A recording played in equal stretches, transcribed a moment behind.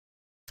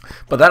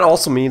But that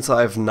also means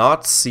I've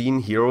not seen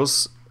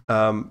heroes,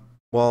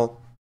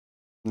 well,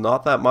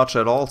 not that much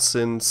at all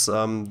since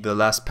the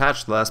last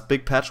patch, the last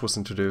big patch was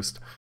introduced.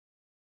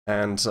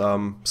 And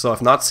so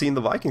I've not seen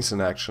the Vikings in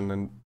action,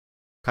 and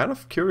kind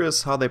of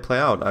curious how they play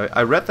out.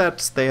 I read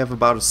that they have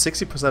about a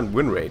 60%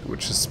 win rate,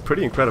 which is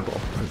pretty incredible.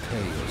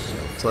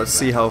 So let's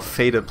see how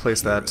Faded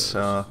plays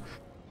that,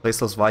 plays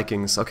those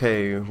Vikings.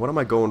 Okay, what am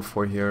I going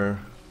for here?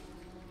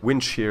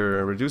 Wind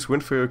Shear, reduce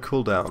Wind Fury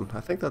cooldown.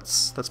 I think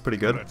that's pretty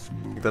good. I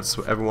think that's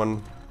what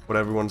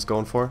everyone's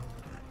going for.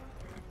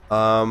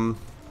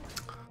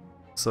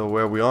 So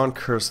where are we on?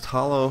 Cursed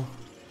Hollow.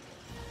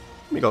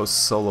 Let me go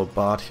solo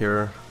bot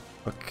here.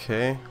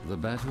 Okay. The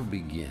battle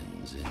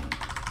begins in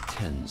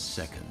 10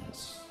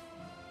 seconds.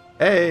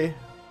 Hey!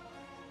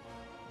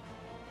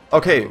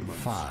 Okay,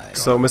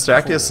 so Mr.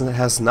 Actius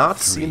has not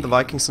seen the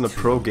Vikings in a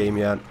pro game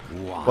yet.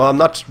 Well, I'm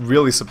not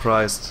really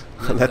surprised.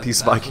 Let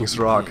these Vikings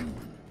rock.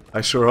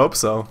 I sure hope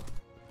so.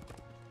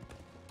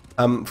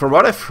 From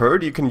what I've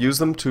heard, you can use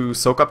them to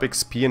soak up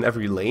XP in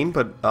every lane,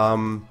 but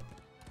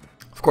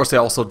of course they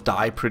also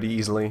die pretty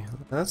easily.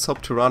 Let's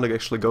hope Tyrande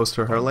actually goes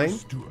to her lane.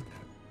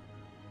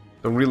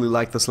 Don't really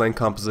like this lane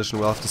composition,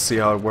 we'll have to see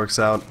how it works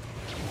out.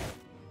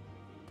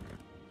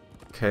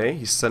 Okay,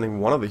 he's sending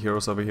one of the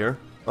heroes over here.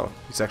 Oh,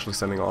 he's actually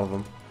sending all of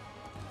them.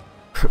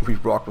 We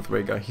rock with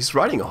Rhaegar. He's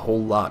riding a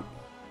whole lot.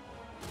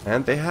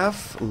 And they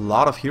have a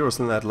lot of heroes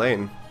in that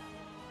lane.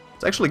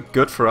 It's actually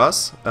good for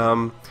us.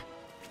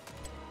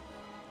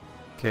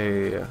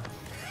 Okay,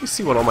 let me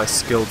see what all my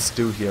skills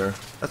do here.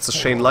 That's a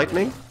Chain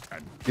Lightning.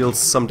 Deals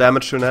some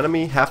damage to an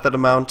enemy, half that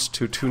amount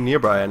to 2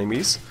 nearby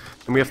enemies.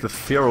 And we have the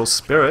Feral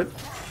Spirit,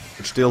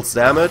 which deals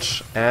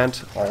damage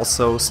and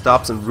also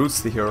stops and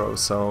roots the hero,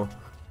 so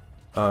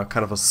kind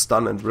of a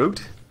stun and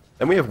root.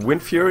 Then we have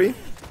Wind Fury,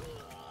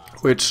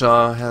 which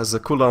has a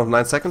cooldown of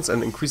 9 seconds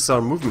and increases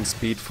our movement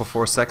speed for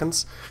 4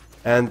 seconds.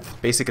 And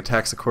basic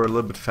attacks occur a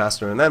little bit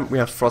faster. And then we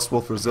have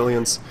Frostwolf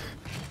Resilience,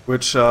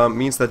 which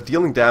means that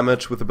dealing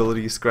damage with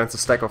abilities grants a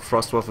stack of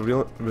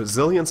Frostwolf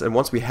Resilience, and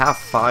once we have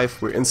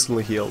 5, we're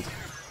instantly healed.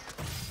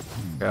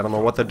 Okay, I don't know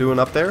what they're doing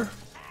up there,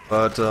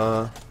 but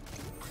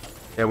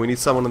yeah, we need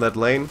someone in that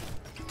lane.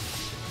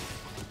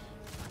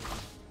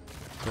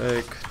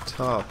 Take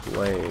top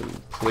lane,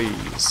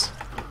 please.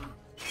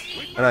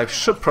 And I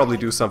should probably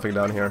do something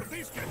down here.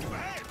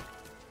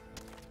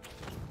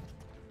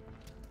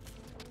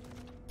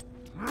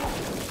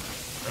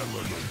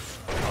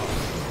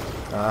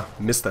 Ah,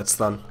 missed that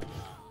stun.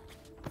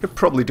 Could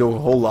probably do a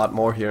whole lot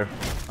more here.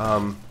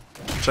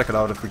 Check it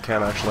out if we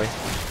can, actually.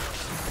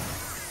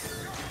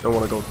 Don't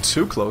want to go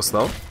too close,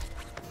 though.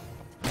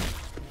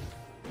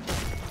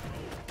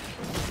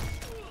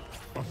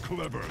 A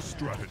clever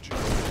strategy.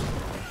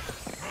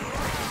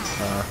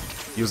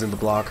 Using the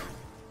block.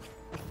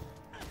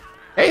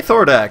 Hey,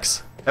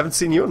 Thordax! Haven't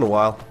seen you in a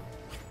while.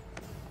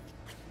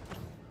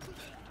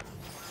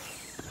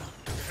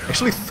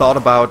 Actually thought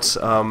about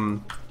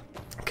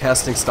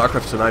casting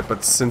StarCraft tonight,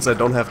 but since I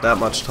don't have that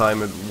much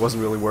time, it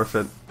wasn't really worth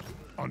it.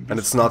 And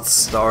it's not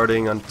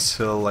starting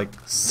until like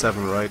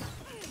 7, right?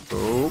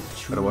 Oh,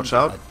 better watch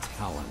out.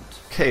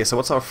 Okay, so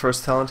what's our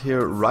first talent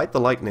here? Ride the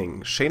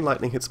Lightning. Chain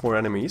Lightning hits more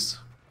enemies.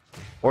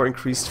 Or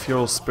increased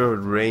Feral Spirit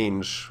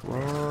range.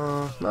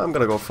 No, I'm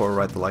gonna go for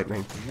Ride the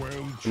Lightning.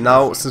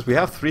 Now, since we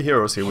have 3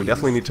 heroes here, we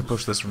definitely need to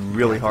push this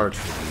really hard.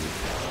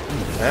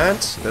 And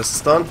there's a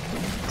stun.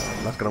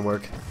 Not gonna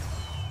work.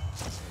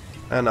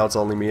 And now it's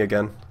only me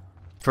again.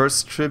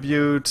 First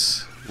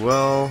tribute,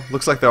 well,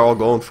 looks like they're all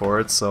going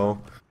for it, so...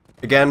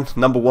 Again,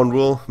 #1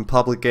 rule in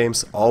public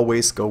games,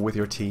 always go with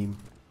your team.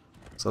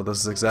 So this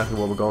is exactly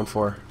what we're going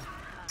for.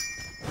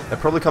 They're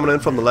probably coming in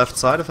from the left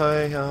side if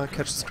I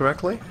catch this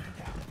correctly.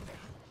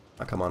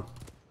 Oh, come on.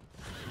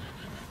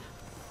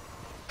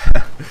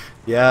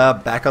 Yeah,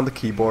 back on the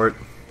keyboard.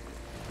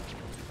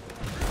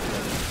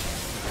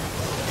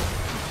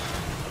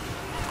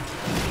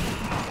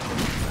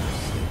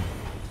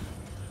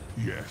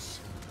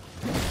 Yes.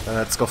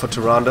 Let's go for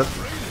Tyrande.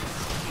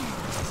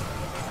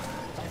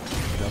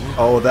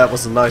 Oh, that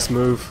was a nice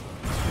move.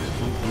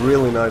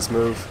 Really nice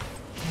move.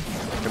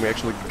 Can we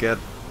actually get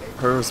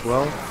her as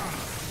well?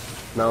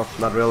 No,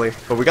 not really.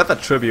 But we got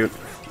that tribute,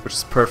 which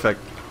is perfect.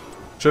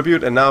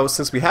 Tribute, and now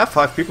since we have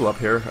 5 people up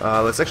here,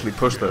 let's actually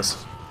push this.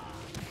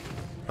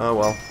 Oh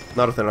well,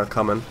 not if they're not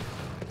coming.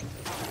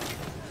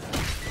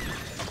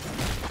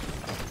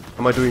 How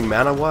am I doing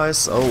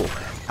mana-wise? Oh,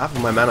 half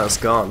of my mana is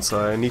gone, so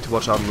I need to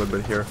watch out a little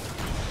bit here.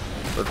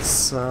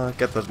 Let's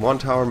get that one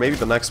tower, maybe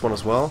the next one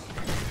as well.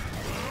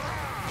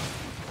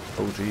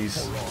 Oh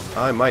jeez,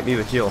 I might need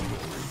a heal.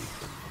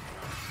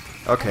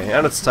 Okay,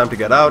 and it's time to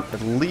get out,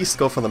 at least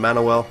go for the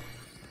mana well.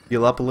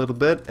 Heal up a little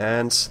bit,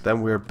 and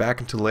then we're back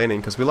into laning,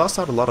 because we lost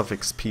out a lot of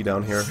XP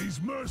down here. These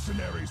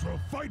mercenaries will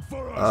fight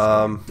for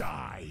us or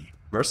die.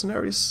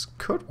 Mercenaries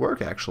could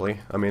work, actually.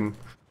 I mean,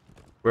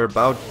 we're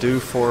about due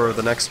for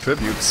the next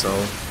tribute, so...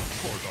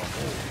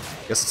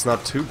 guess it's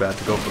not too bad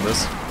to go for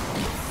this.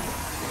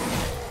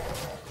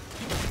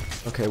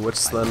 Okay,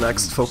 what's the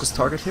next focus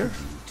target here?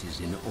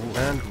 in order.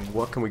 And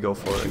what can we go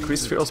for?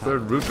 Increased Feral Spirit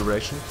root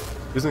duration.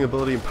 Using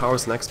ability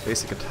empowers next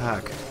basic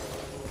attack.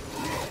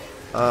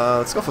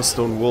 Let's go for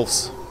Stone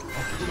Wolves.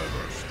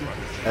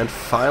 And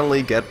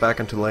finally get back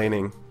into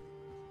laning.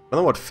 I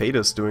don't know what Fate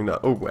is doing that.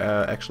 Oh,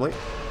 actually,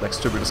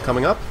 next tribute is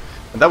coming up.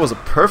 And that was a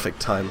perfect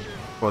time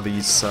for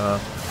these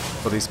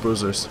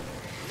bruisers.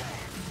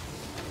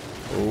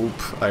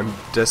 Oop, I'm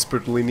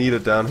desperately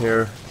needed down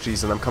here.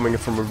 Jeez, and I'm coming in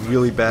from a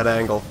really bad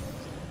angle.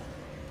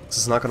 This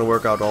is not gonna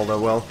work out all that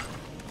well.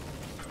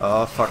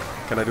 Oh, fuck.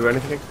 Can I do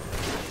anything?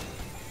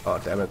 Oh,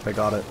 damn it, I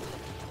got it.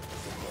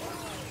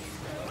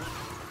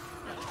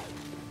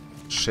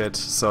 Shit,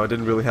 so I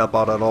didn't really help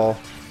out at all.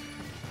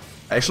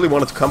 I actually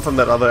wanted to come from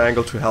that other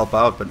angle to help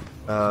out, but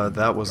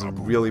that was a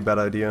really bad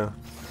idea.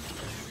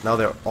 Now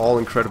they're all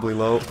incredibly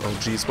low. Oh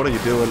jeez, what are you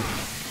doing?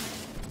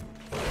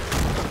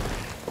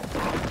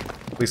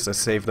 At least I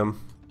saved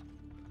them.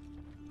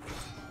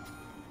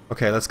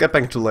 Okay, let's get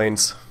back into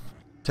lanes.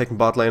 Taking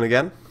bot lane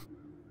again.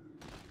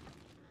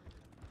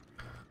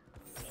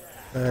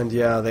 And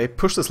yeah, they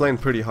pushed this lane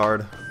pretty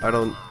hard. I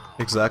don't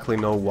exactly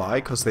know why,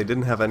 because they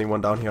didn't have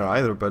anyone down here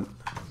either, but...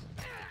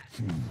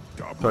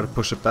 try to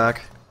push it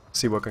back,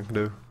 see what I can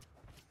do.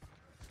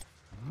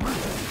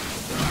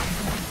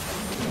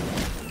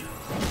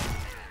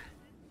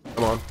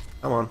 Come on,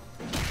 come on.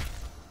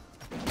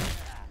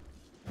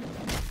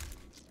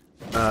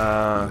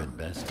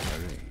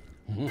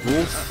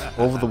 Wolf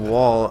over the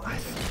wall. I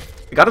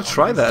gotta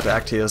try that,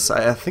 Actius.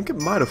 I think it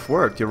might have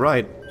worked, you're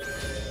right.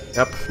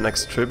 Yep,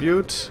 next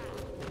tribute.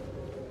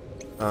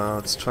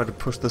 Let's try to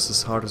push this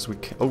as hard as we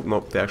can. Oh,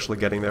 nope, they're actually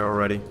getting there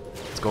already.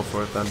 Let's go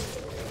for it then.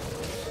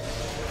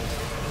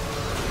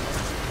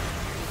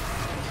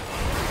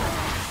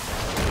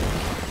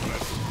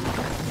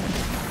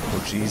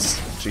 Oh, jeez.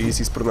 Jeez,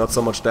 he's putting out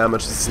so much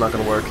damage, this is not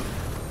gonna work.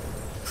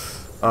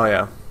 Oh,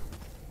 yeah.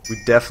 We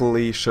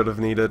definitely should have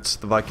needed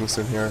the Vikings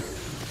in here.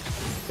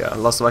 Yeah,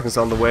 lost the Vikings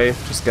on the way.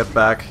 Just get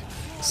back.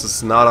 This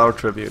is not our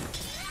tribute.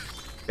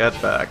 Get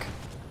back.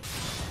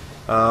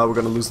 We're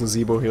gonna lose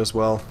Nazebo here as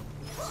well.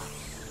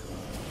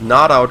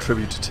 Not our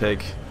tribute to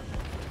take.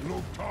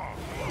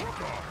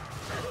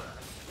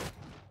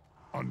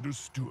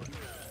 Understood.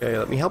 Okay,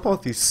 let me help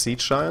out these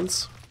Siege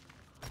Giants.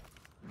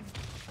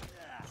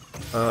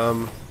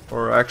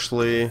 Or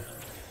actually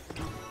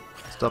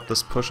stop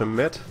this push in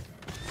mid.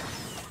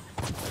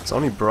 It's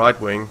only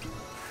Brightwing.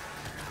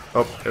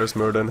 Oh, there's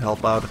Murden,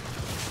 help out.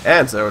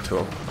 And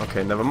Zeratul.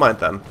 Okay, never mind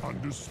then.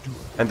 Understood.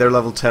 And they're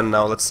level 10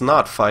 now, let's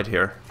not fight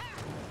here.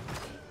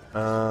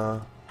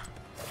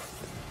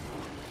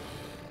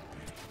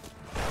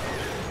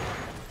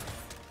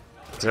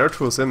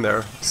 Zeratul's in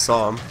there,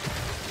 saw him.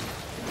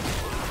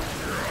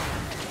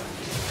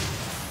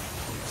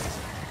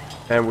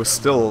 And we're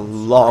still a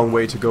long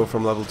way to go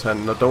from level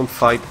 10. No, don't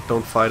fight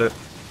it.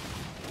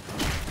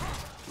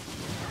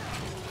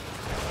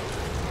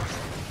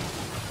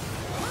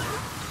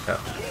 Yeah,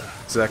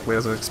 exactly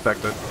as I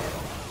expected.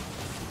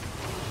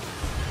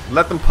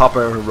 Let them pop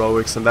our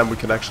heroics and then we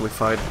can actually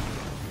fight.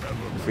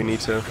 If we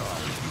need to.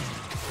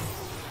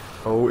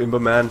 Oh,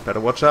 Imberman, better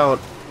watch out.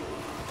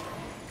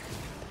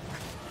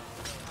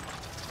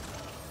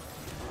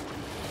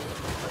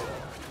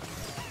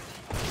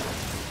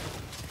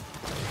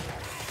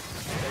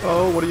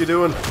 Oh, what are you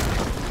doing?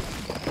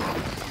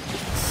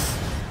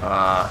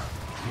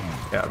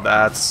 Yeah,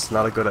 that's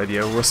not a good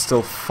idea. We're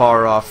still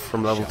far off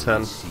from level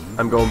 10.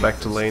 I'm going back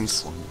to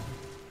lanes.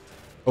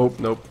 Oh,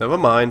 nope, never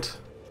mind.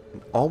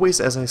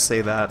 Always as I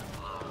say that,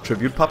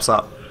 tribute pops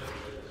up.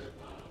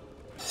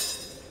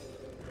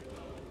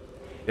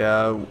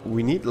 Yeah,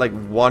 we need like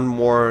one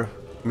more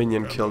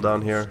minion kill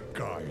down here.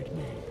 Guide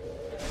me.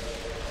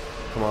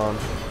 Come on.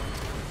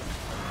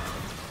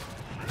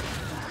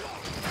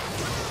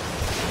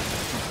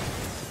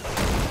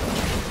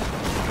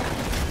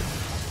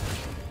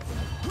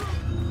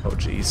 Oh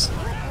jeez.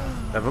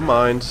 Never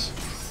mind.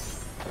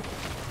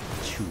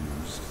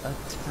 Choose a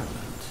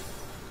talent.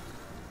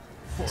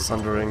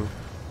 Sundering.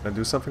 Can I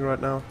do something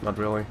right now? Not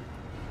really.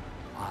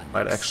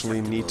 Might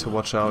actually need to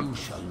watch out. You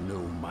shall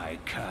know my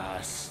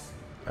curse.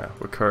 Yeah,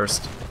 we're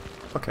cursed.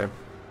 Okay.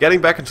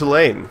 Getting back into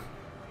lane.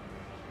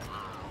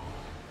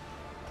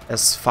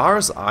 As far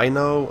as I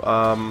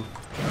know,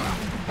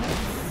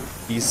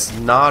 he's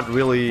not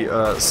really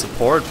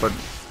support, but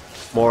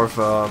more of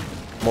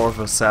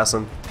an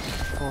assassin.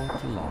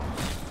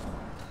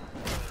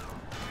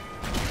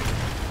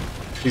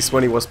 At least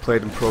when he was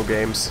played in pro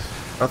games.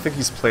 I don't think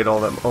he's played all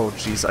them. Oh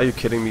jeez, are you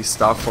kidding me?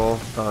 Starfall.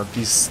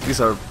 These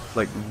are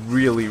like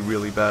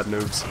really bad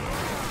noobs.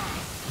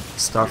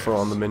 Starfall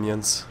on the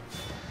minions.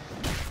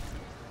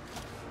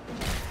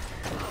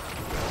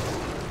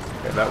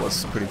 Okay, that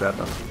was pretty bad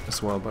enough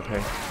as well, but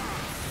hey.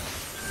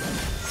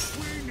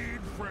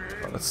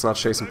 Let's not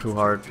chase him too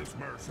hard.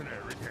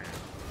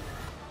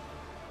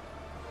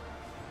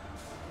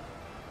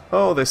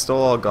 Oh, they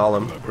stole all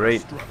Golem.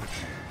 Great.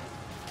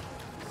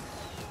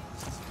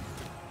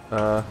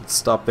 Let's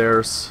stop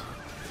theirs.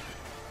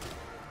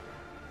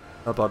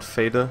 How about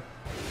Fade?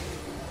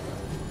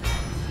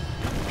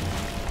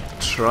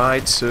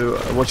 try to...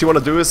 what you want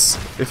to do is,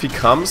 if he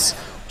comes,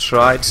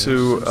 try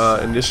to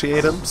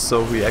initiate him,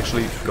 so he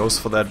actually goes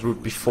for that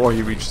route before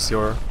he reaches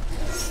your...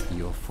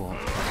 Your fault.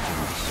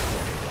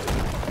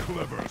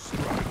 Clever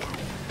strategy.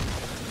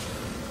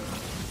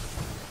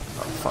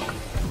 Oh, fuck.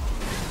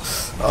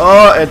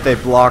 Oh, and they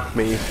blocked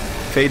me.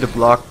 Fade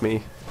blocked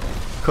me.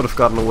 Could have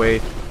gotten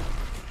away.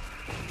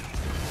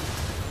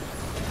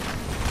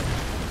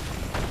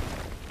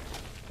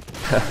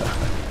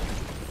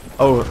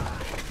 Oh,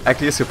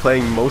 Actius, you're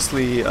playing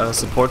mostly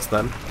supports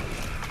then.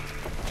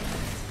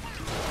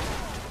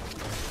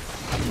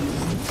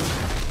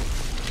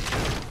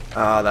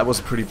 That was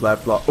a pretty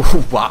bad block.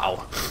 Oh,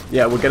 wow.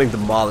 Yeah, we're getting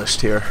demolished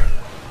here.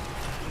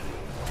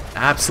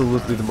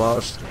 Absolutely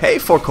demolished. Hey,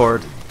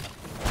 forecourt.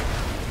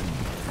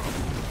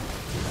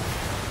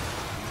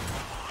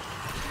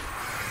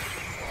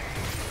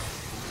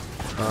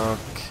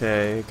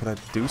 Okay, can I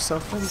do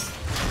something?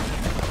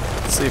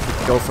 Let's see if we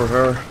can go for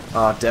her.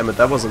 Ah, damn it,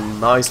 that was a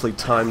nicely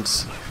timed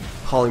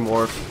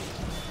polymorph.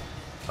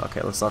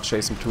 Okay, let's not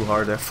chase him too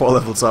hard. They're 4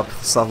 levels up.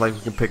 It's not like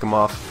we can pick him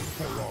off.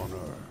 For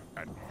honor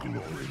and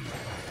glory.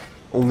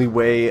 Only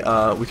way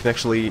we can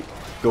actually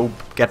go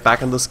get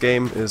back in this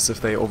game is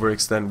if they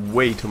overextend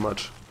way too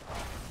much.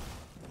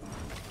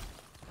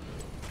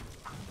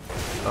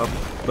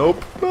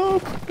 Nope,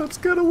 nope, let's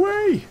get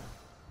away!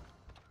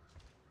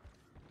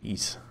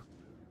 Ease.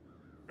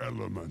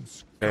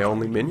 Elements. Okay,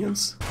 only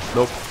minions?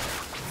 Nope.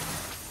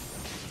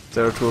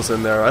 Zeratul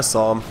in there, I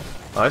saw him.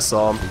 I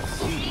saw him.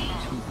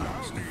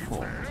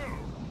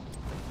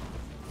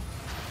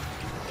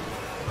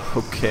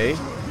 Okay.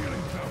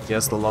 He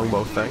has the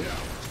longbow thing.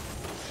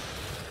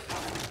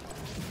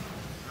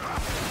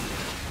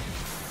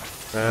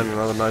 And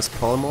another nice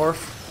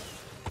polymorph.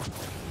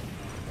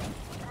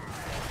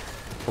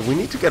 But we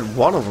need to get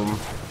one of them.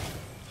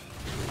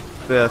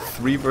 They're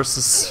 3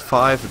 versus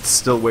 5, it's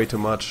still way too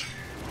much.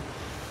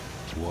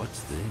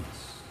 What's this?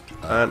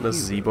 And the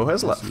Zebo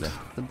has left.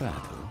 The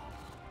battle.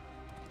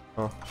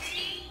 Oh.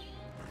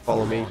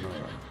 Follow me.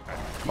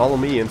 Follow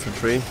me,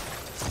 infantry.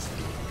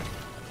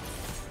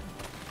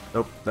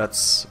 Nope,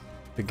 that's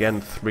again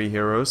 3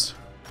 heroes.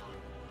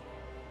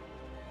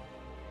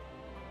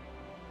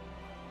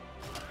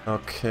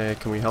 Okay,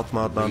 can we help them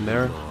out down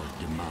there?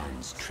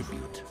 Demands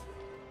tribute.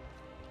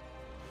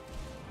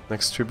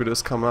 Next tribute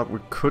is coming up. We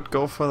could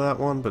go for that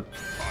one, but...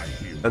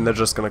 and they're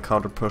just gonna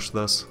counter push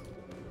this.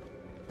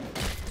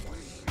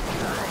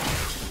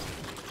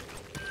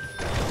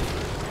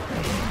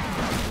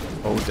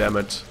 Oh damn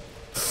it.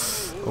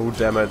 Oh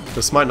damn it.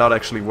 This might not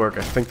actually work.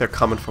 I think they're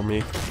coming for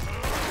me.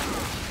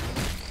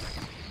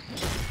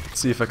 Let's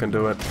see if I can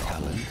do it.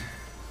 Talent.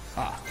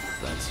 Ah,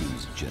 that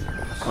seems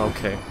generous.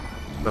 Okay.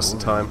 Just in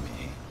time.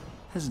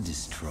 Has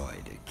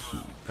destroyed a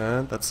keep.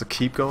 And that's the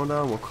keep going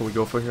down. What can we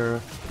go for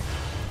here?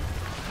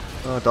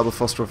 Double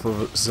foster for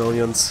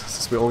resilience.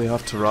 Since we only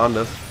have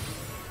Tyrande,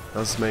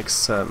 does make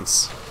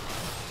sense.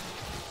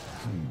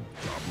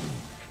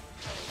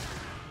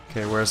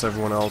 Okay, where's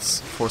everyone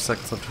else? 4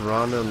 seconds on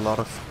Tyrande, a lot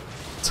of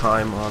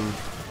time on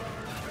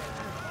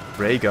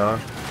Rhaegar.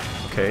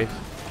 Okay.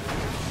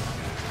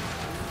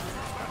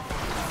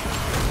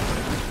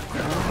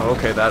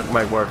 Okay, that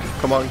might work.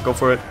 Come on, go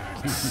for it.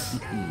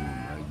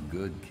 A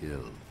good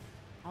kill.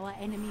 Our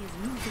enemy is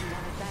losing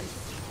that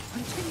advantage.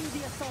 Continue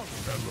the assault.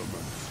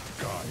 Elements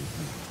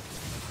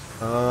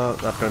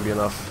guide. Not gonna be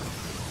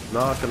enough.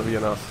 Not gonna be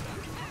enough.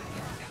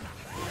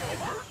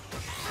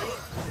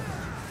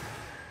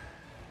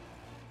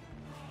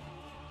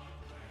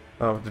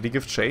 Oh, did he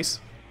give chase?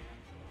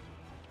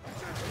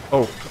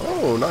 Oh,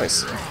 oh,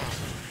 nice.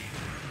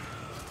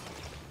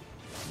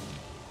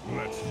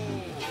 Let's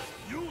move.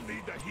 You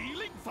need the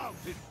healing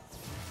fountain.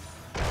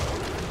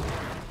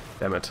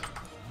 Damn it.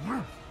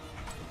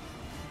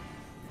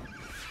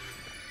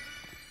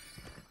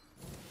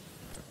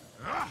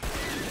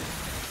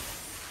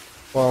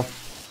 Well,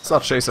 let's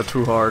not chase her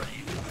too hard.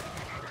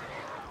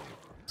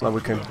 It's not we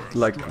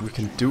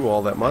can do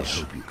all that much.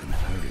 Hope you can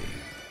hurry.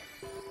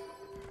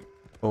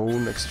 Oh,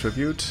 next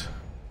tribute.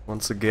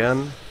 Once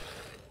again.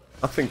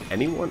 I think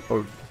anyone...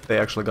 oh, they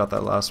actually got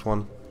that last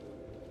one.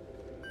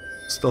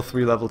 Still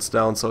 3 levels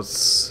down, so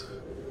it's...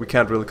 we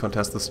can't really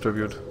contest this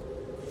tribute.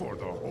 For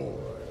the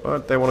whole.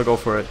 But they want to go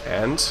for it.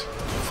 And,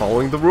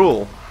 following the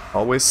rule,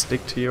 always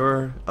stick to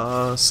your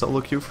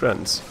solo queue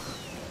friends.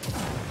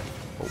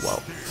 Oh,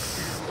 wow.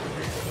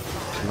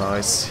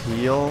 Nice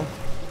heal.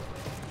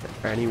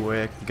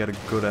 Anyway, I can get a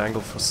good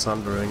angle for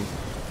Sundering.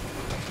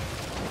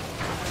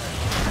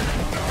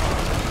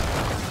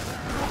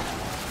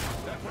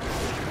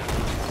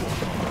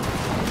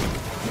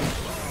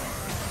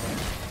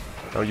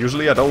 Now,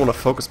 usually I don't want to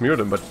focus mirror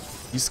him, but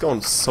he's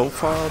going so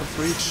far out of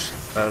reach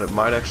that it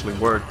might actually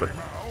work, but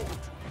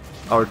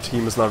our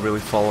team is not really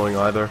following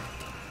either.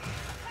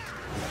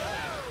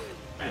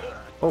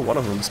 Oh, one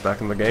of them is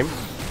back in the game.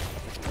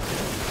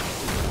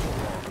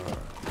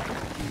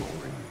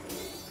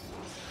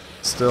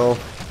 Still,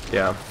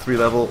 yeah, 3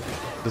 level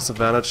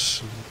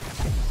disadvantage.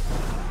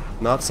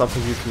 Not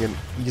something you can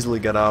easily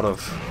get out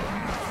of.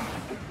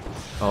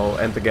 Oh,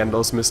 and again,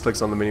 those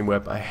misclicks on the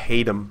mini-web. I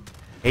hate them.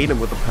 Hate them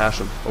with a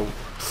passion. Oh,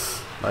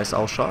 nice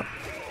owl shot.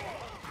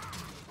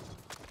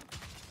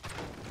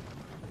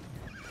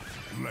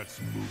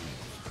 Let's move.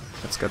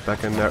 Let's get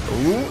back in there.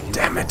 Ooh,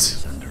 damn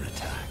it! Under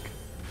attack.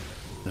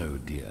 Oh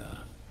dear.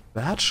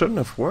 That shouldn't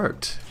have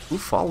worked. Who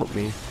followed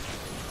me?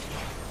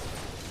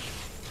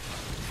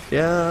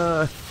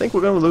 Yeah, I think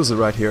we're gonna lose it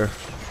right here.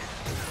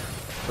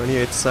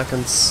 28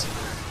 seconds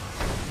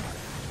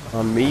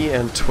on me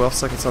and 12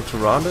 seconds on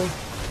Tyrande.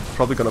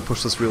 Probably gonna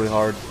push this really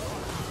hard.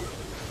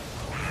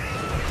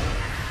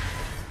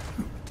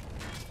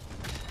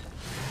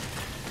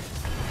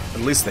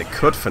 At least they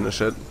could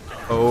finish it.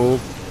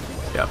 Oh,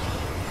 yeah.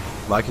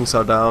 Vikings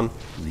are down.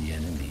 The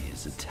enemy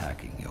is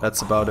attacking your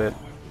That's about it.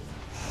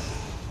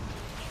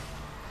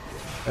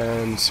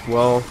 And,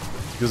 well,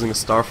 using a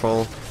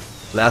Starfall.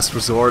 Last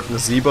resort,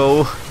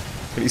 Nazebo.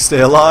 Can he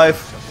stay alive?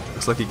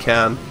 Looks like he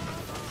can. If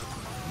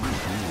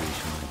you wish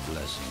my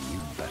blessing, you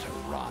better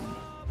run.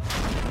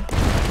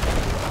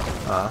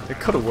 Ah, it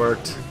could have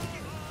worked.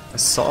 I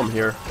saw him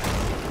here.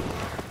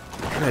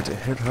 I had to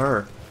hit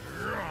her.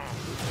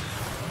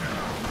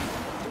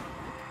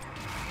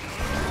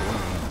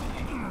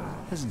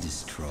 Has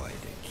destroyed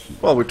a key.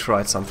 Well, we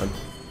tried something.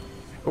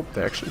 Oh,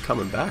 they're actually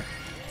coming back.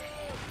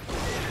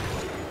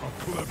 A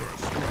clever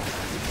strike.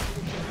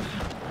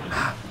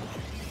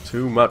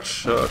 Too much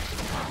shit.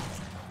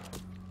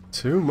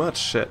 Too much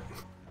shit.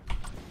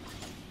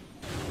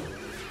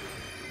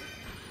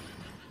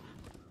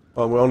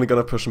 Well, we're only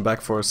gonna push him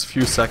back for a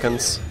few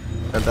seconds.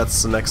 And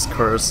that's the next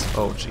curse.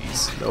 Oh,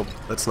 jeez. Nope,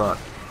 that's not.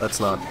 That's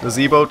not.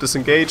 Nazebo,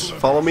 disengage.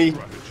 Follow me.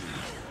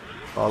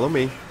 Follow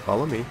me.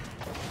 Follow me.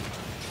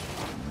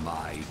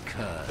 My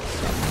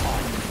curse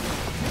upon you.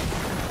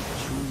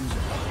 Choose a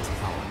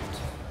talent.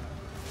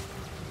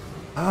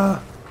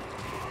 Ah.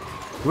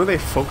 Who are they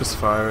focus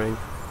firing?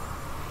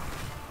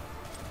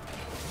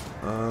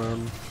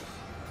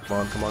 Come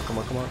on, come on, come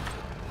on, come on.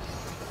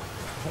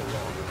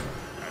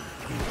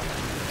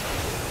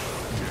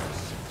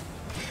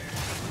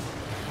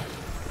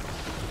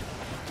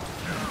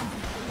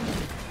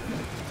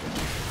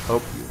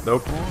 Oh,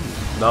 nope.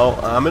 No,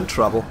 I'm in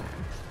trouble.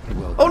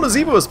 Oh,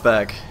 Nazebo is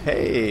back.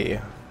 Hey.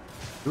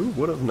 Who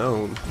would have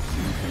known?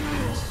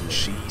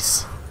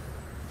 Jeez.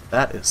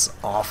 That is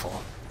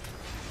awful.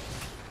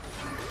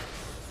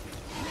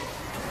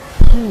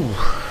 Whew.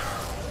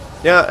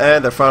 Yeah,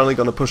 and they're finally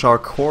gonna push our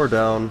core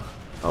down.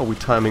 Oh, we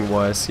timing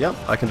wise. Yep,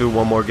 I can do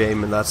one more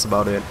game and that's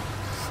about it.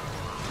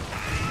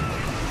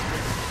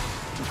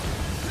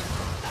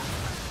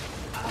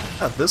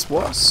 Yeah, this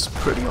was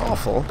pretty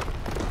awful.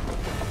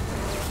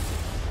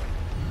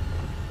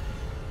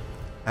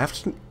 I have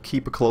to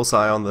keep a close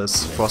eye on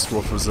this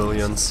Frostwolf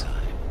resilience.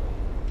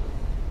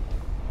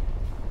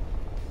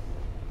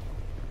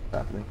 What's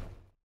happening?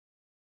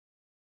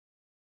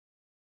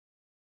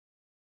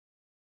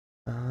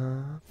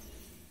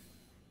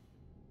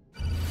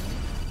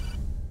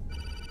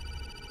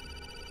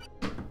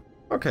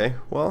 Okay,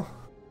 well,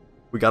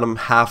 we got him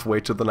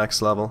halfway to the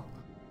next level.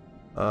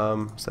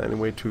 Is there any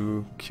way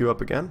to queue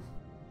up again?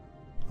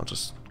 I'll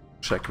just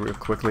check real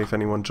quickly if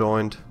anyone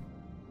joined.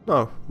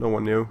 No, no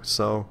one knew,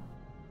 so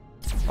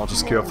I'll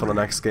just queue up for the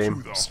next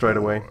game straight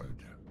away.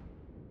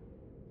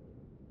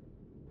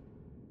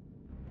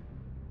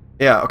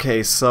 Yeah,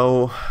 okay,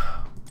 so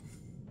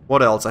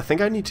what else? I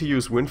think I need to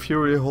use Wind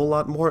Fury a whole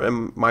lot more,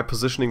 and my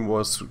positioning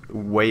was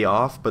way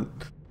off, but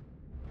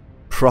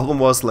problem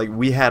was, like,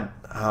 we had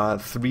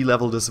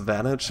 3-level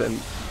disadvantage, and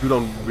you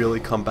don't really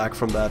come back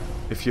from that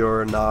if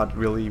you're not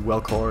really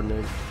well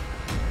coordinated.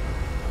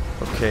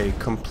 Okay,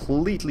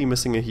 completely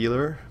missing a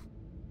healer.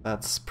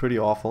 That's pretty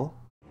awful.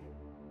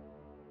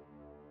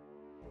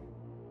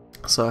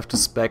 So I have to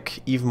spec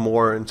even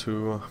more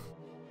into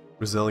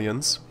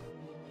resilience.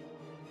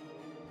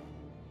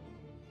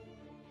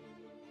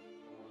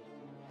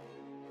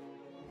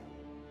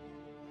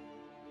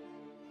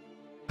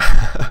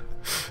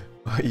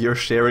 You're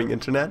sharing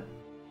internet?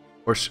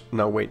 Or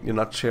no, wait, you're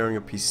not sharing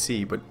a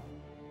PC, but...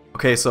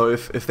 Okay, so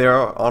if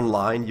they're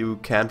online, you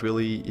can't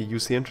really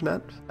use the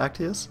internet,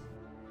 Actius?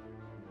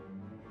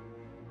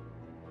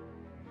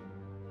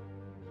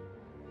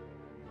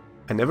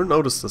 I never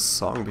noticed this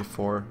song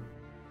before.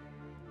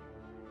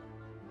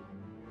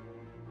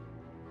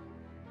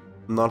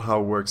 Not how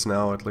it works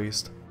now, at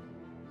least.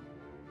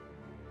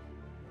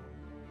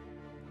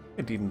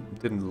 I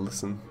didn't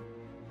listen.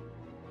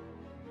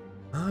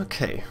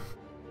 Okay.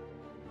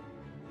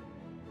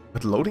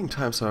 But loading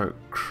times are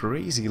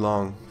crazy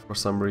long for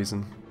some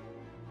reason.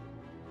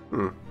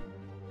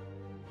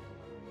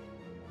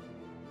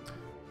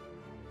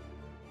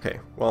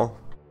 Okay, well,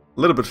 a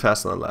little bit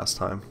faster than last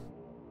time.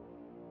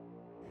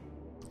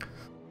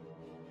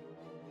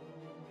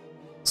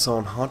 So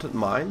on Haunted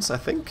Mines, I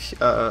think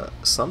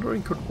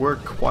Sundering could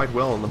work quite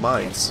well on the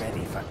mines.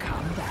 Ready for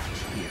combat,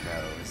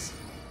 heroes.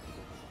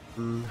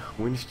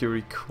 Wind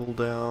Fury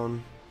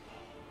cooldown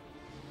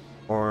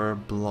or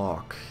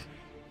block.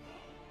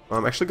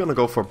 I'm actually gonna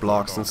go for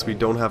block since we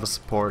don't have a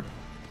support.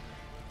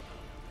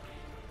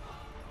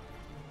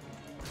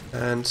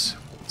 And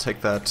we'll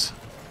take that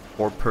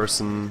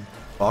 4-person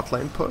bot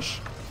lane push.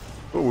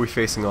 Who are we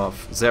facing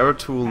off?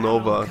 Zeratul,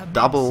 Nova,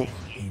 double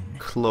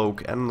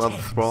Cloak and another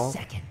Thrall.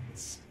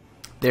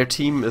 Their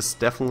team is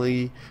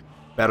definitely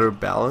better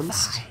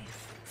balanced.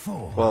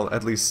 Well,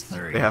 at least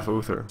they have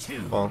Uther.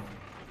 Well,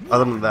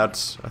 other than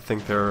that, I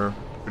think they're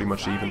pretty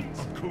much even.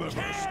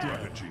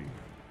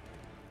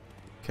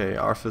 Okay,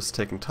 Arthas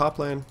taking top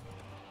lane.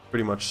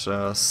 Pretty much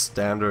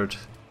standard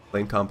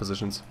lane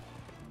compositions.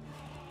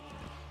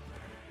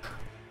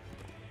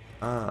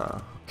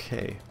 Ah,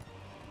 okay.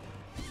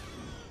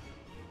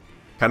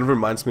 Kind of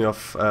reminds me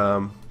of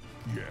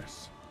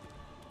Yes.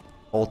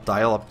 old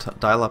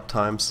dial-up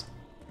times.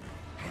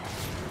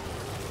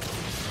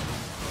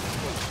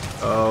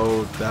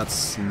 Oh,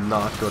 that's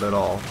not good at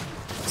all.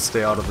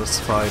 Stay out of this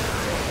fight.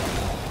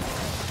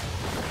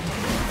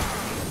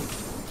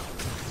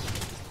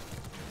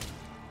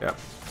 Yeah,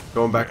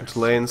 going back into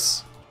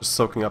lanes, just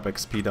soaking up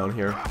XP down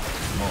here.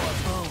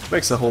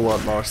 Makes a whole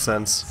lot more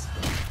sense.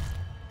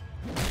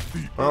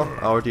 Well,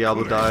 our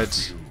Diablo died.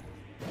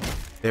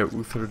 Their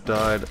Uther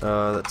died.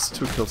 That's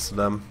 2 kills to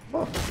them.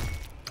 Oh,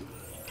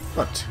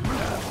 not too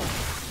bad.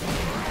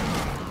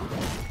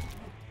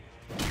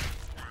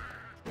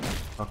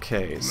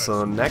 Okay,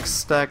 so next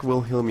stack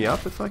will heal me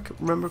up if I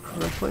remember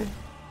correctly.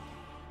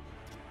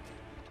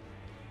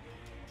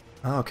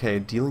 Okay,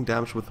 dealing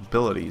damage with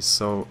abilities,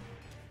 so...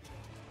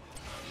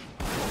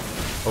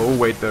 Oh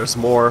wait, there's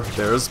more.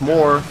 There's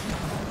more.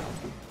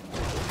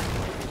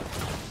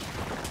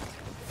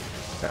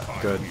 Yeah,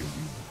 good.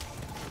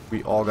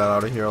 We all got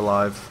out of here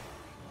alive.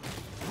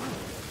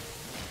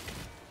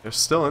 They're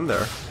still in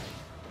there.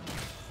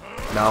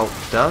 Now,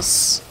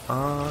 does...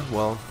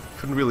 well,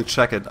 couldn't really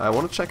check it. I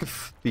want to check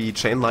if the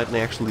Chain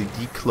Lightning actually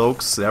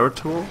decloaks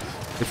Zeratul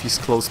if he's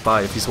close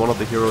by, if he's one of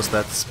the heroes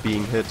that's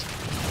being hit.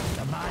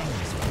 The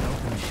mines will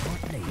open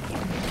shortly.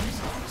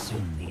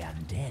 Soon the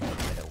undead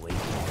will awaken.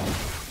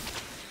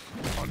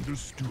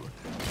 Understood.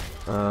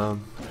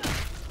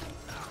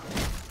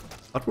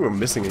 Thought we were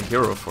missing a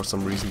hero for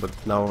some reason, but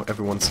now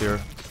everyone's here.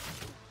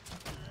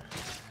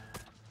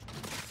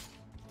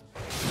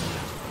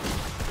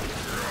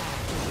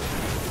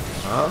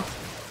 Ah,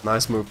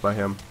 nice move by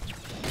him.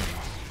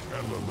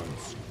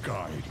 Elements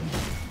guide.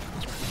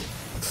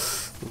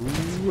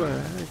 Ooh,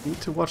 I need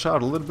to watch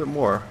out a little bit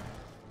more.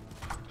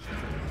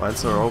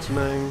 Mines are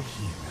opening.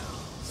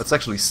 Let's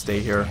actually stay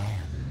here.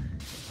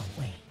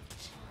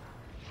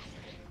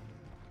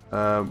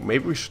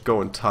 Maybe we should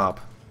go in top.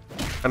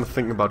 Kind of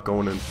thinking about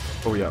going in.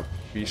 Oh yeah,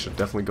 we should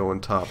definitely go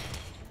in top.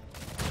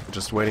 They're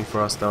just waiting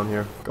for us down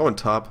here. Go in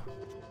top.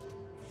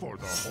 For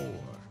the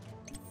whole.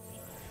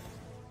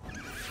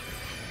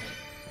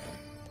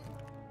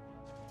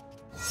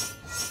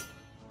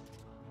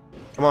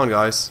 Come on,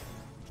 guys.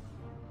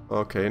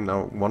 Okay,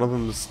 now one of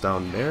them is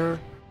down there.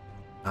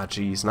 Ah,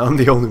 jeez, now I'm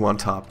the only one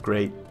top.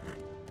 Great.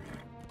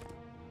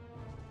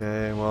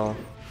 Okay, well,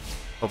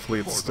 hopefully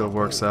it still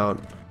works out.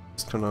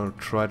 Just gonna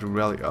try to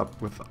rally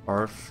up with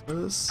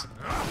Arthas.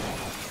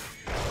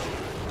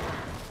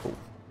 Oh,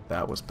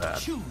 that was bad.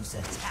 Choose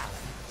a talent.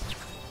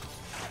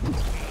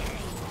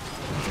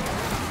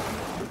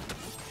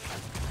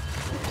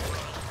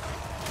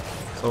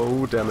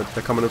 Oh, damn it.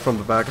 They're coming in from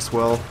the back as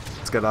well.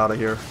 Let's get out of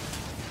here.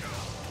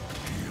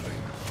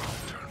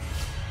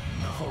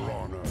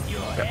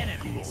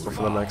 Go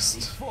for the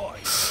next.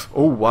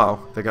 Oh, wow.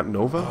 They got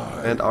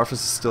Nova, and Arthas is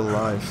still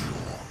alive.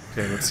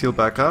 Okay, let's heal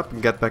back up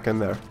and get back in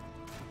there.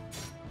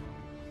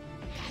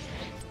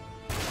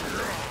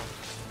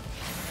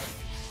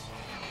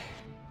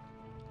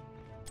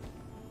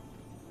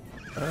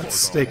 Let's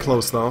stay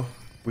close though.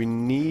 We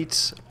need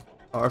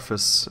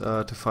Arthas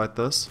to fight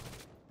this.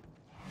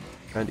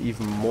 And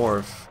even more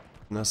if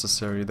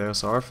necessary.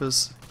 There's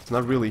Arthas. It's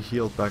not really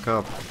healed back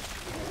up.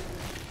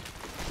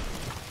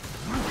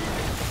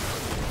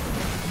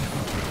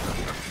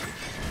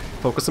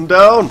 Focus him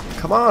down!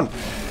 Come on!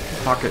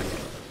 Fuck it.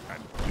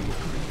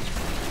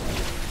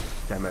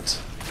 Damn it.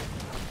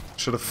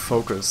 Should have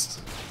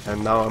focused.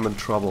 And now I'm in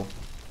trouble.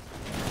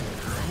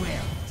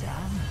 Well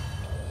done.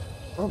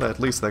 Well, at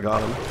least they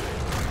got him.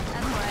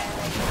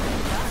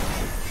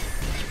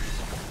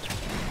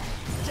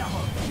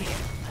 Double kill.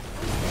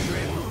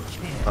 Triple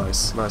kill.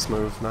 Nice, nice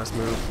move, nice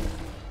move.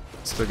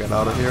 Still get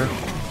out of here.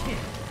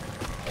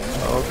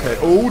 Okay,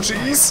 oh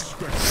jeez!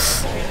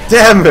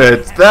 Damn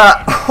it!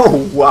 That,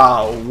 oh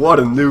wow, what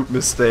a noob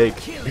mistake.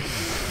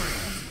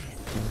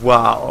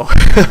 Wow.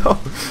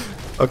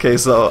 Okay,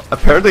 so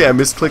apparently I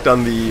misclicked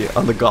on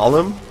the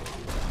golem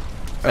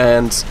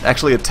and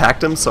actually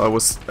attacked him, so I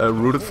was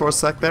rooted for a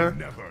sec there.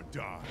 Never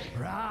die.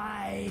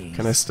 Rise.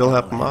 Can I still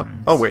help him out?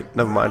 Oh wait,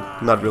 never mind,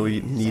 not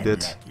really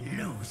needed.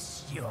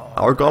 Loose your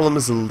Our golem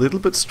is a little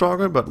bit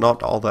stronger, but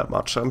not all that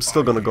much. I'm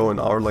still gonna go in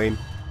our lane.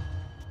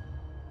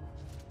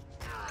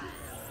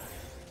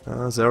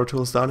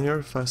 Zeratul is down here,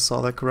 if I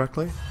saw that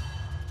correctly.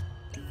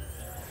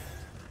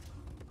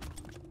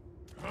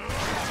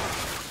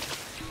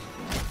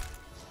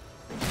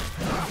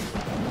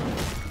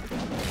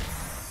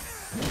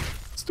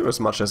 Let's do as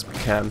much as we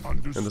can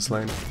in this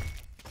lane.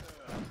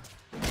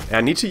 Yeah,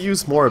 I need to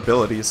use more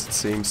abilities, it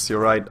seems. You're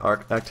right,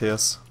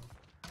 Arcteus.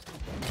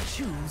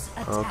 Choose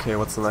attack. Okay,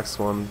 what's the next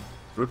one?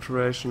 Root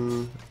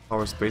duration,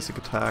 powers basic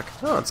attack.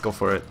 Oh, let's go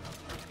for it.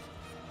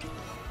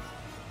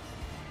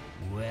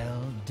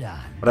 Well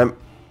done. But I'm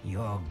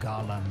Your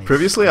golem is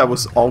previously I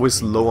was stronger always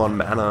than low on you.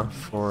 mana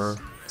for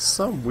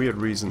some weird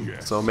reason.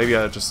 So maybe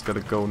I just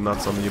gotta go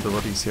nuts on the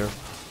abilities here.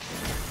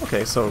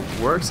 Okay, so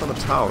it works on the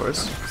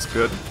towers. It's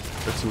good.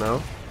 Good to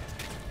know.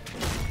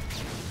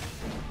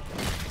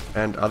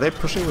 And are they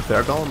pushing with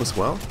their golem as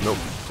well? Nope,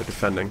 they're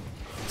defending.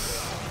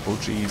 Oh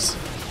jeez.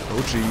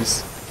 Oh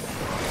jeez.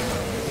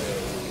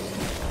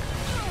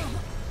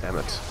 Damn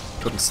it.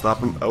 Couldn't stop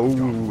him.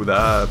 Oh,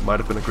 that might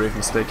have been a grave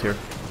mistake here.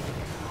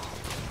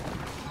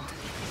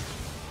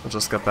 I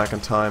just got back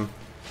in time.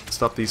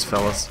 Stop these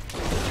fellas.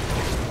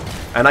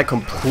 And I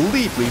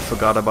completely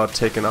forgot about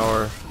taking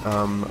our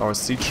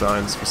siege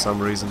giants for some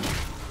reason.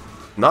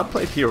 Not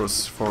played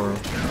heroes for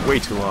way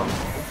too long.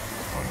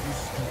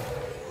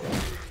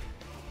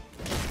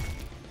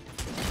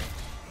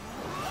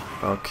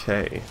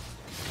 Okay.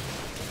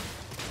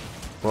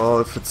 Well,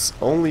 if it's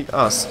only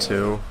us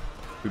two,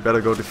 we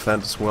better go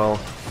defend as well.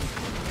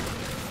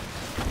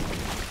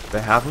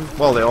 They have him?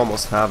 Well, they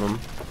almost have him.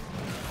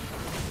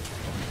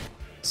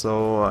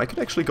 So I could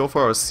actually go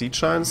for our siege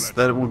giants.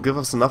 That will give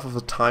us enough of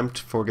a time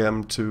for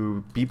them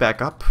to be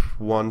back up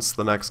once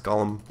the next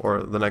golem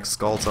or the next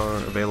skulls are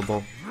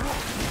available.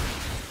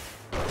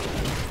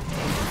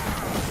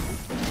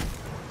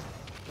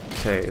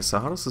 Okay, so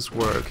how does this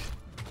work?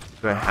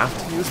 Do I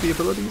have to use the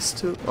abilities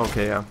to?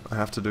 Okay, yeah, I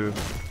have to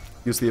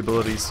use the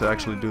abilities to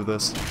actually do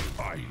this.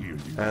 I hear you.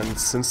 And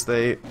since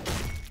they...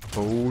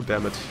 Oh,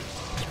 damn it.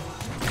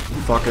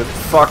 Fuck it,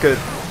 fuck it.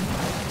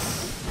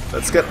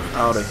 Let's get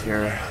out of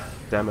here.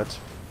 Damn it.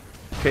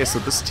 Okay, so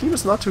this team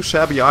is not too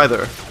shabby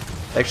either.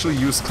 They actually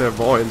use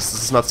clairvoyance.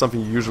 This is not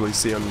something you usually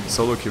see on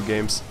solo queue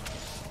games.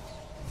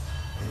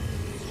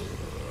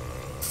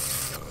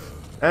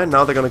 And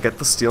now they're gonna get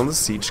the steal in the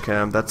siege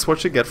cam. That's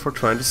what you get for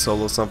trying to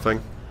solo something.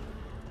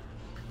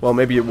 Well,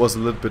 maybe it was a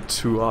little bit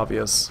too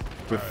obvious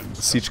with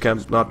the siege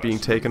cam not being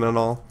taken at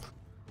all.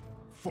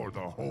 For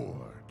the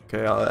horde.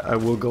 Okay, I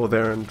will go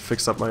there and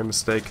fix up my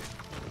mistake.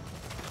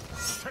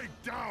 Take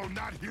down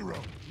that hero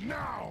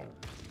now.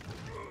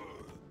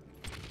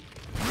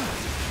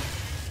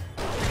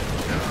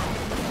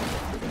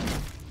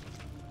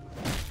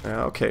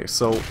 Yeah, okay,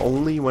 so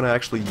only when I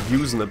actually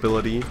use an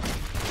ability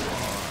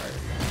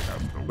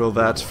will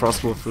that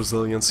Frostwolf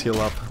Resilience heal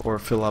up or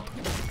fill up.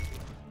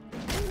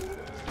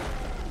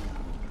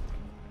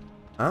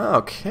 Ah,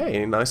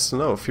 okay, nice to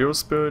know. Hero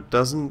Spirit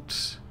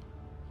doesn't...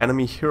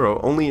 Enemy hero,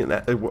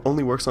 it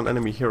only works on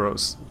enemy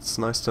heroes. It's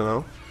nice to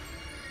know.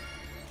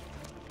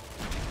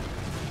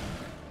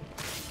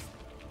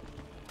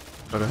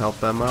 Try to help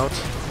them out.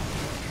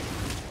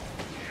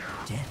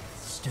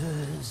 Death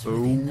stirs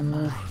within the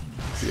mind.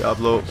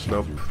 Diablo,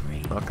 nope,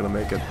 not gonna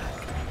make it.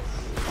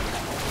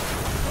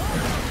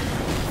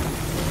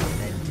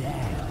 The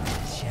damned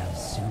shall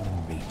soon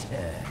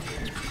return.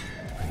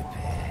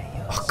 Prepare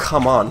yourself. Oh,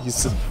 come on,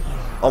 he's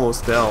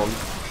almost down.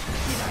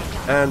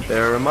 And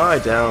there am I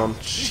down.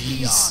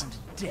 Jeez.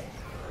 Death.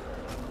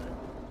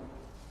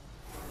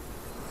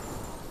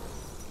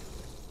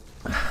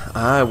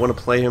 I want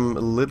to play him a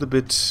little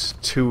bit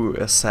too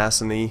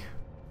assassin-y.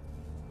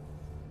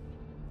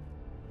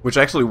 Which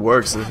actually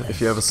works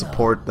if you have a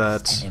support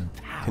that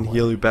can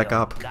heal you back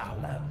up.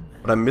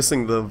 But I'm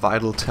missing the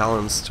vital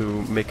talents to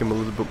make him a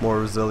little bit more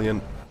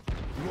resilient.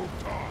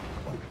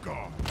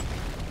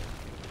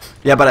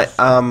 Yeah, but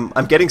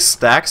I'm getting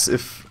stacks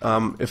if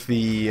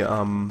the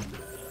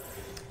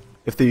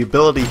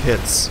ability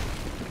hits,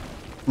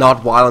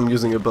 not while I'm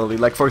using ability.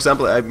 Like for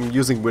example, I'm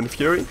using Wind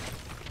Fury,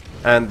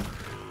 and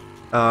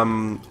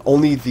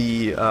only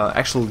the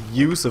actual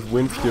use of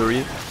Wind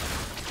Fury.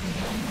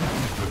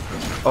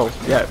 Oh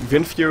yeah,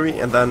 Wind Fury,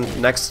 and then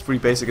next 3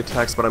 basic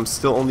attacks, but I'm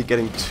still only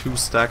getting 2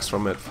 stacks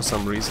from it for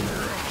some reason.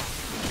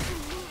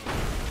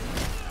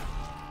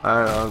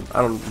 I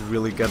don't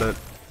really get it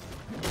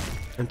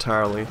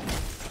entirely.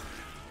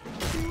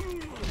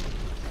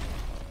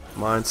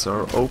 Mines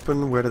are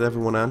open. Where did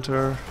everyone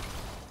enter?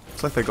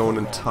 Looks like they're going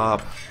in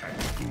top.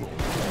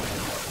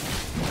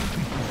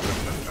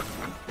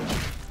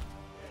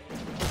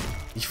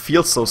 He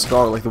feels so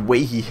strong, like the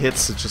way he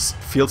hits, it just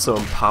feels so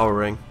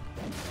empowering.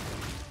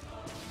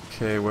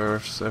 Okay,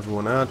 where's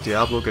everyone at?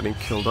 Diablo getting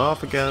killed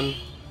off again.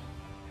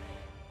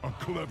 A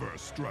clever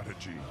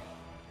strategy.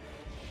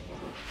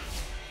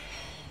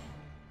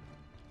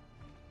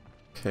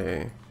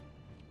 Okay.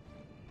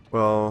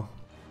 Well,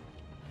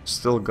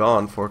 still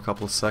gone for a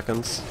couple of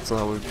seconds. That's not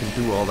how we can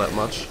do all that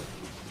much.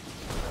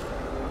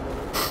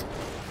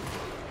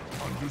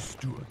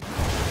 Understood.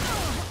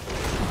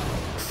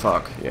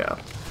 Fuck, yeah.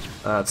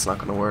 That's not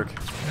gonna work.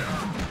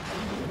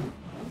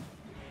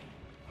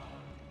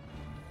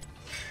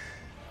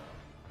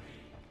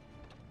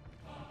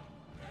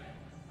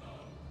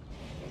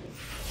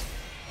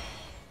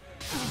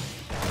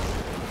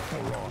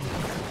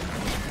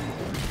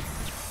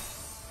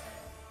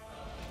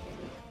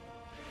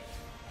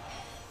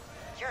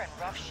 You're in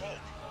shape.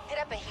 Hit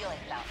up a healing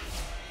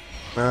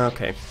fountain.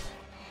 Okay.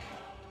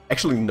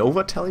 Actually,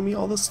 Nova telling me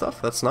all this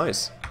stuff? That's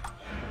nice.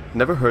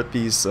 Never heard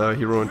these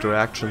hero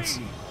interactions.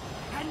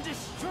 And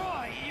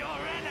destroy your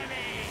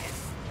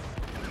enemies.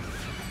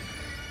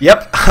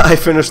 Yep, I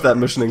finished that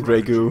mission in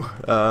Grey Goo,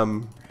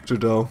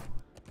 Judo.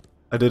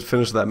 I did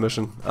finish that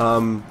mission.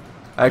 I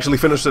actually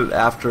finished it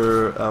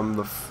after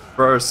the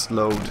first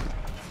load.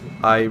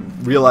 I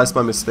realized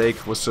my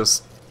mistake was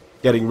just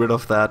getting rid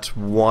of that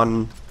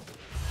one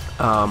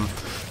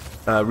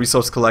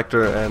resource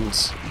collector,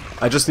 and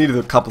I just needed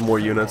a couple more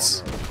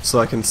units so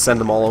I can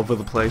send them all over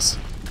the place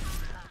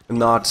and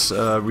not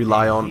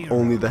rely on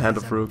only the Hand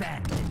of Rook.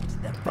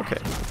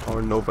 Okay,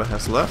 our Nova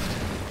has left.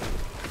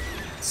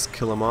 Let's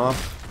kill him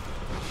off.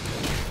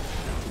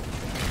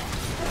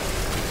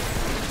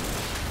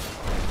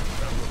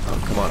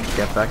 Oh, come on,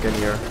 get back in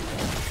here.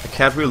 I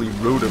can't really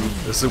root him.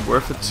 Is it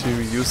worth it to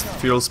use the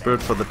Feral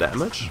Spirit for the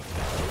damage?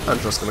 I'm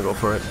just gonna go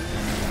for it.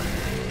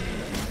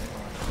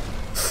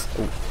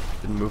 Oh,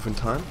 didn't move in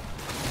time.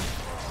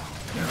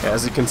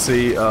 As you can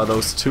see,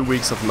 those 2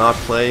 weeks of not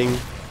playing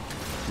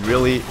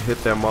really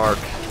hit their mark.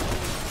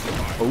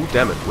 Oh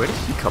damn it, where did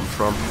he come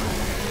from?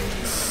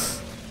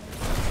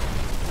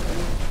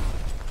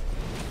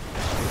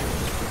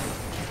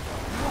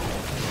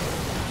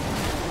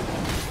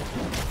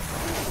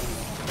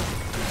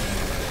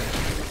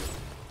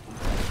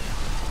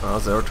 Oh,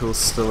 Zeratul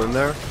still in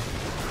there.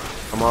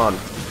 Come on,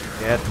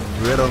 get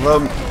rid of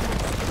them.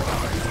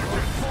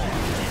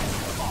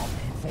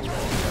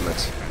 Damn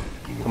it.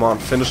 Come on,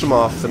 finish him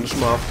off, finish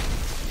him off.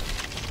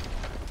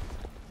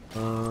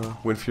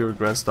 Wind Fury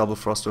grants double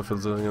frost of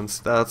resilience.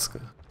 That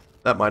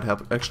might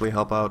actually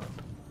help out.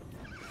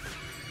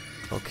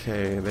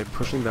 Okay, they're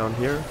pushing down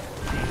here.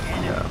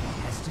 Yeah,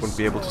 wouldn't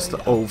be able to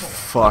stop. Oh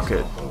fuck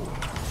it!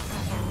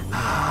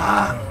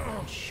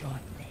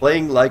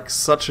 Playing like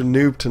such a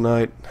noob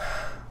tonight.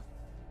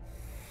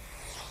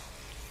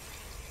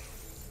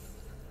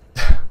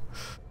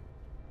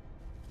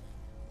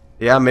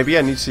 Yeah, maybe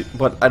I need to,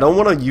 but I don't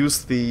want to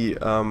use the,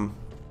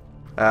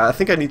 I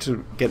think I need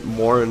to get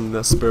more in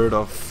the spirit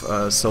of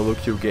solo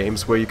queue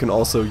games, where you can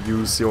also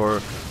use your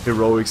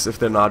heroics if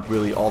they're not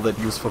really all that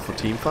useful for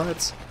team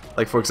fights.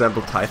 Like for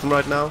example Titan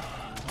right now,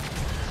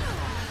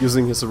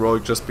 using his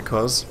heroic just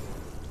because.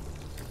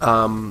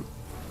 I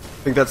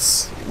think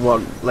that's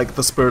like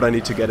the spirit I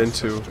need to get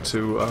into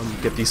to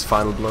get these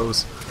final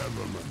blows.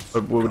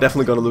 But we're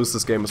definitely gonna lose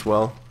this game as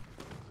well.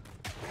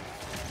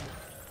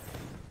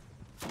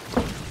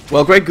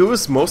 Well, Grey Goo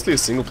is mostly a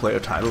single-player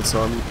title,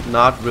 so I'm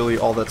not really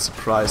all that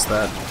surprised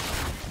that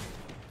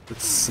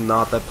it's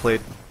not that played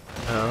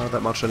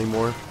that much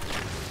anymore.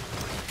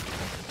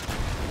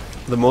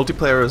 The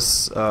multiplayer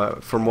is,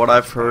 from what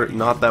I've heard,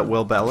 not that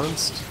well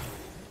balanced,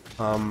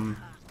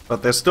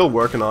 but they're still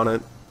working on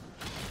it.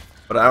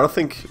 But I don't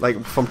think,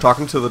 like, from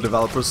talking to the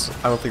developers,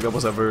 I don't think that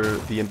was ever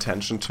the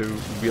intention to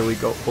really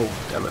go.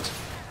 Oh, damn it!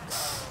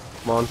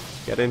 Come on,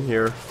 get in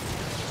here.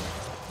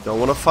 Don't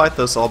want to fight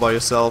this all by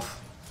yourself.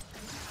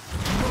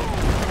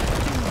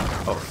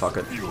 Oh, fuck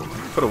it.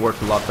 Could have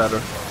worked a lot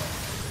better.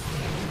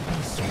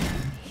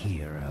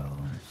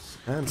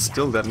 And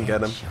still didn't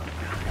get him.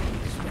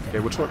 Okay,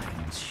 which one?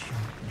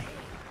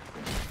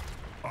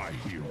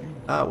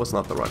 Ah, it was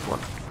not the right one.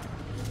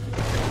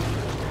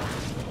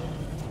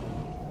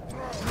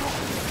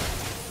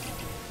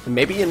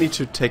 Maybe I need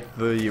to take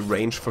the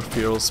range for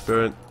Feral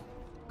Spirit,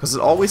 because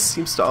it always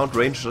seems to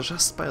outrange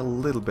just by a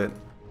little bit.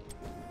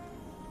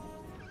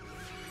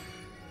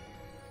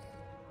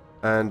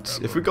 And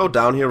if we go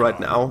down here right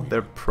now,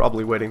 they're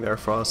probably waiting there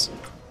for us.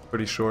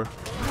 Pretty sure.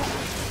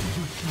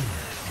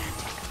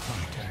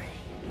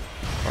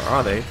 Or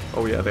are they?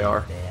 Oh yeah, they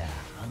are.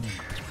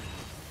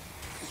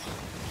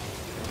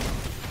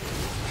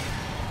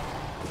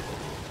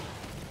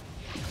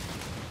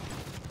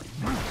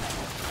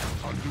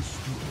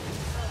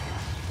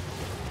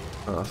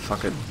 Oh,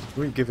 fuck it.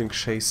 Who are we giving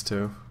chase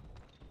to?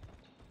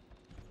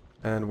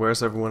 And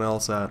where's everyone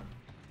else at?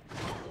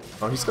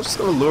 Oh, he's just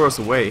gonna lure us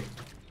away.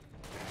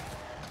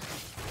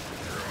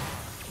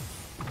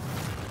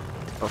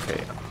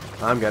 Okay,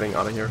 I'm getting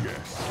out of here.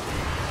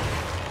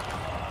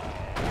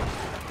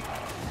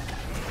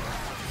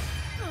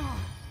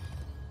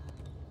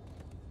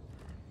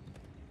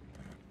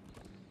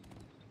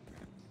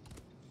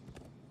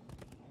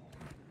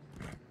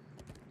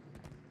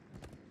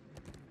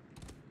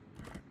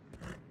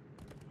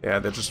 Yeah,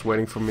 they're just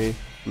waiting for me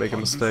to make a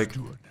mistake.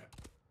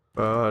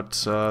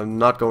 But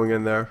not going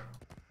in there.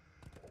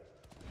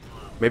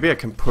 Maybe I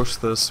can push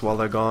this while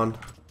they're gone.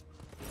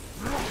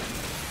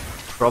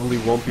 Probably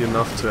won't be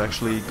enough to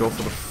actually go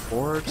for the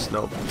fort.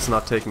 No, it's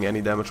not taking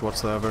any damage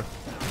whatsoever.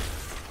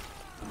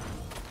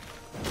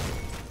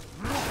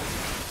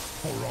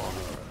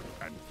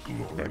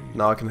 Okay,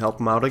 now I can help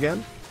him out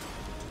again.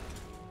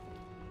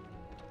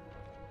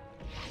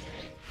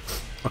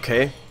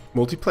 Okay,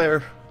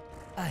 multiplayer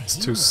is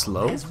too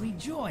slow.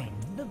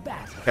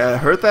 I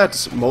heard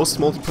that most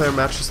multiplayer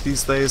matches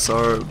these days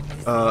are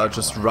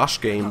just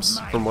rush games,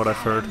 from what I've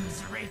heard.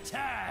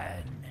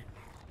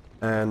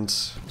 And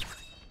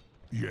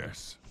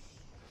Yes.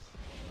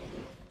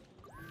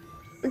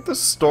 I think the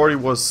story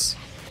was...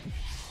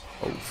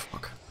 Oh,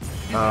 fuck.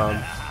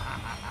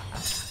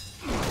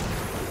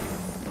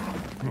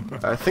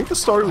 I think the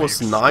story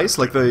was nice,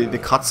 like the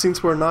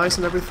cutscenes were nice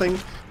and everything.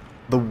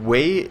 The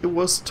way it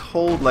was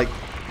told, like,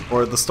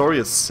 or the story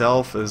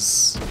itself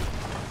is,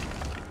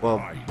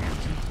 well,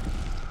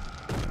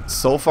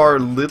 so far a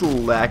little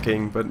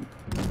lacking, but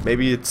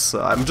maybe it's...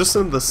 I'm just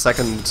in the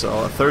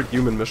third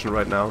human mission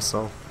right now,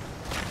 so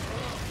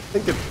I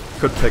think it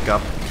could pick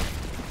up.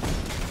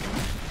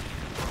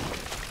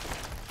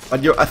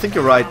 But I think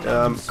you're right,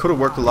 could have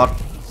worked a lot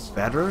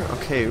better.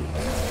 Okay,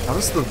 how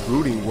does the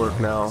rooting work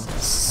now?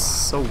 It's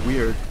so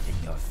weird.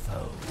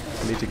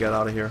 I need to get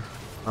out of here.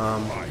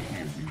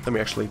 Let me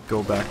actually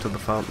go back to the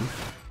fountain.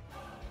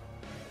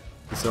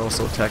 He's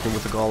also attacking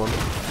with the golem.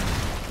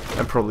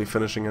 I'm probably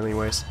finishing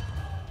anyways.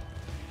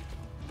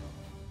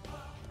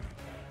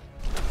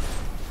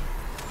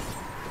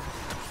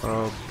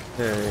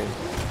 Okay.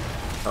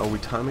 How are we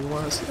timing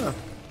wise? Yeah.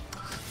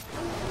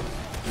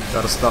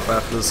 Gotta stop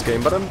after this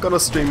game, but I'm gonna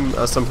stream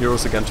some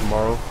Heroes again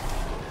tomorrow.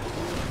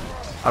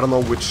 I don't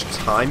know which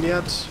time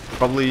yet.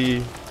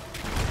 Probably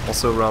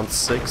also around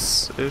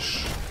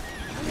 6-ish.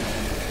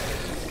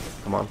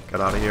 Come on, get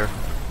out of here.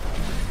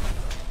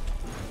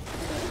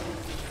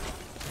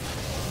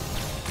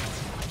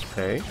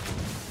 Okay.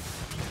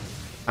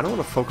 I don't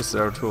want to focus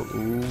there too.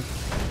 Ooh.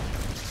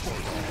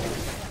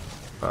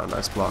 Ah,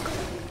 nice block.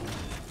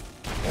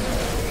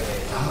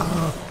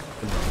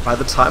 By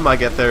the time I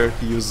get there,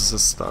 he uses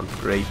his stun.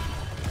 Great.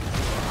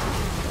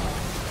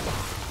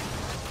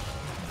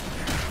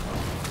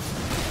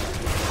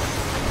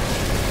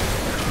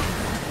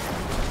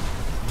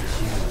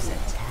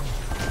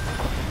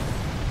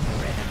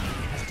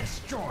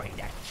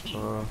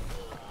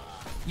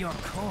 Your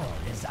core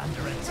is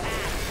under attack,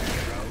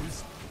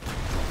 heroes.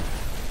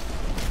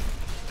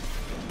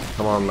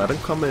 Come on, let him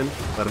come in.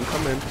 Let him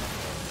come in.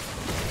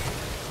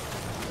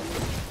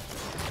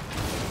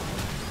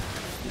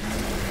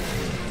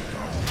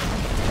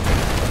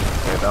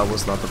 Okay, that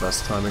was not the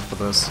best timing for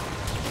this.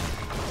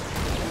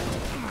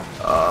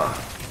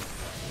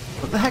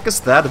 What the heck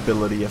is that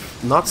ability?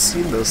 I've not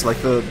seen this.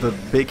 Like the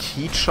big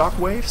heat shock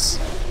waves?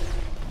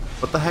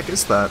 What the heck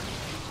is that?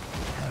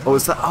 Oh,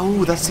 is that?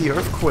 Oh, that's the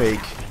earthquake.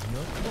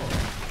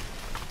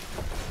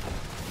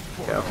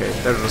 Yeah, okay,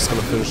 they're just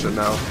gonna finish it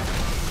now.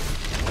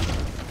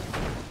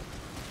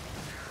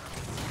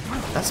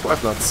 That's why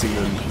I've not seen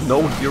it.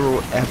 No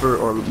hero ever,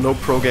 or no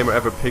pro gamer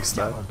ever picks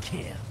that.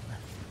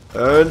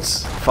 And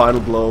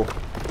final blow.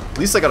 At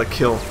least I got a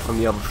kill on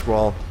the other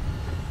thrall.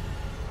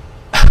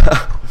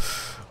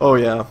 Oh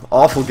yeah,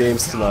 awful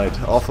games tonight.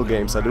 Awful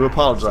games. I do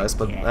apologize,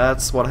 but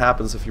that's what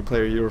happens if you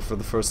play a hero for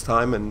the first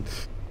time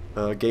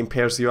and game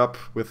pairs you up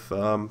with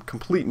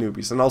complete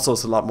newbies. And also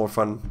it's a lot more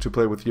fun to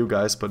play with you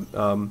guys, but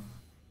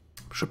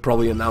should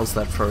probably announce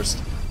that first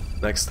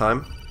next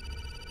time.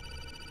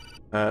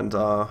 And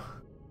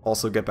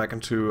also get back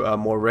into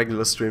more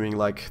regular streaming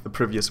like the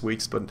previous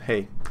weeks, but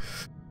hey,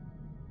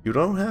 you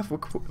don't have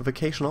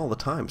vacation all the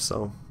time,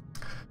 so...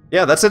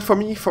 Yeah, that's it for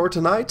me for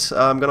tonight.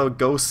 I'm gonna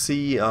go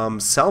see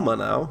Selma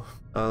now.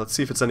 Let's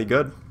see if it's any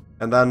good.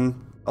 And then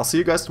I'll see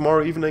you guys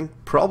tomorrow evening,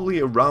 probably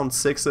around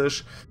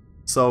 6-ish.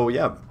 So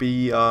yeah,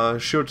 be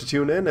sure to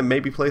tune in and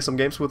maybe play some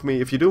games with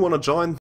me. If you do want to join,